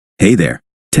Hey there,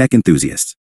 tech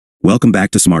enthusiasts. Welcome back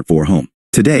to Smart 4 Home.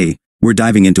 Today, we're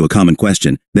diving into a common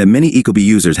question that many Ecobee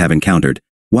users have encountered.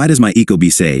 Why does my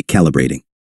Ecobee say calibrating?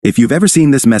 If you've ever seen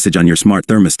this message on your smart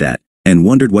thermostat and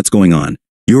wondered what's going on,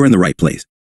 you're in the right place.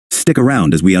 Stick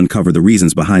around as we uncover the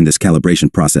reasons behind this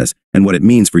calibration process and what it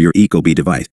means for your Ecobee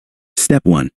device. Step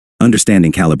 1.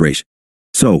 Understanding calibration.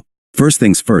 So, first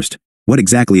things first, what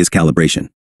exactly is calibration?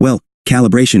 Well,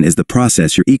 calibration is the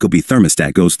process your Ecobee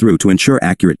thermostat goes through to ensure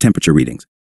accurate temperature readings.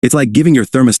 It's like giving your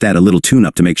thermostat a little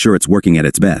tune-up to make sure it's working at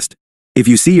its best. If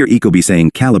you see your Ecobee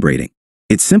saying calibrating,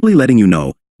 it's simply letting you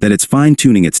know that it's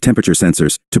fine-tuning its temperature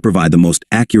sensors to provide the most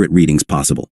accurate readings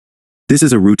possible. This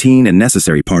is a routine and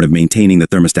necessary part of maintaining the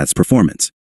thermostat's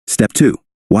performance. Step 2.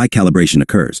 Why calibration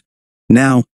occurs.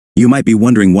 Now, you might be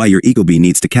wondering why your Ecobee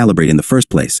needs to calibrate in the first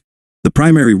place. The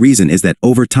primary reason is that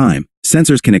over time,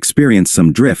 sensors can experience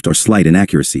some drift or slight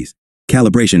inaccuracies.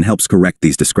 Calibration helps correct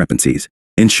these discrepancies,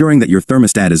 ensuring that your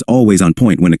thermostat is always on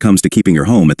point when it comes to keeping your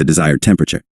home at the desired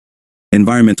temperature.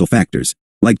 Environmental factors,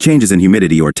 like changes in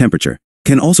humidity or temperature,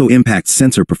 can also impact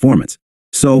sensor performance.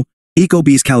 So,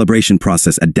 Ecobee's calibration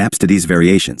process adapts to these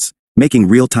variations, making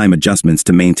real-time adjustments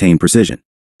to maintain precision.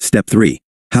 Step 3.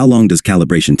 How long does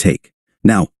calibration take?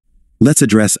 Now, let's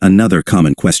address another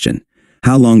common question.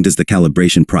 How long does the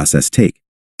calibration process take?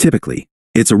 Typically,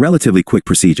 it's a relatively quick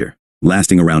procedure,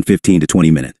 lasting around 15 to 20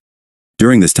 minutes.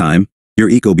 During this time, your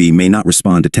Ecobee may not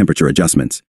respond to temperature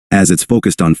adjustments, as it's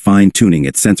focused on fine-tuning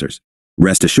its sensors.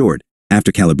 Rest assured,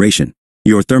 after calibration,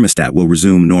 your thermostat will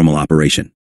resume normal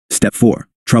operation. Step 4.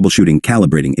 Troubleshooting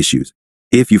calibrating issues.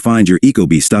 If you find your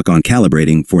Ecobee stuck on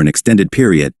calibrating for an extended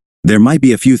period, there might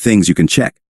be a few things you can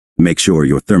check. Make sure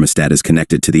your thermostat is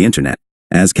connected to the internet,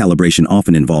 as calibration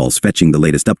often involves fetching the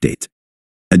latest updates.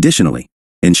 Additionally,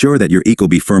 ensure that your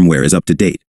Ecobee firmware is up to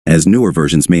date, as newer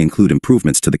versions may include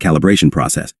improvements to the calibration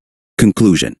process.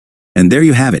 Conclusion. And there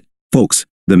you have it, folks,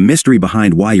 the mystery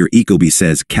behind why your Ecobee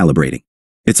says calibrating.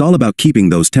 It's all about keeping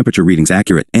those temperature readings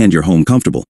accurate and your home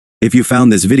comfortable. If you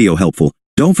found this video helpful,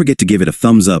 don't forget to give it a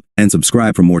thumbs up and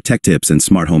subscribe for more tech tips and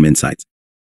smart home insights.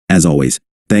 As always,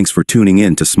 thanks for tuning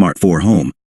in to Smart 4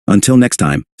 Home. Until next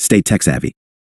time, stay tech savvy.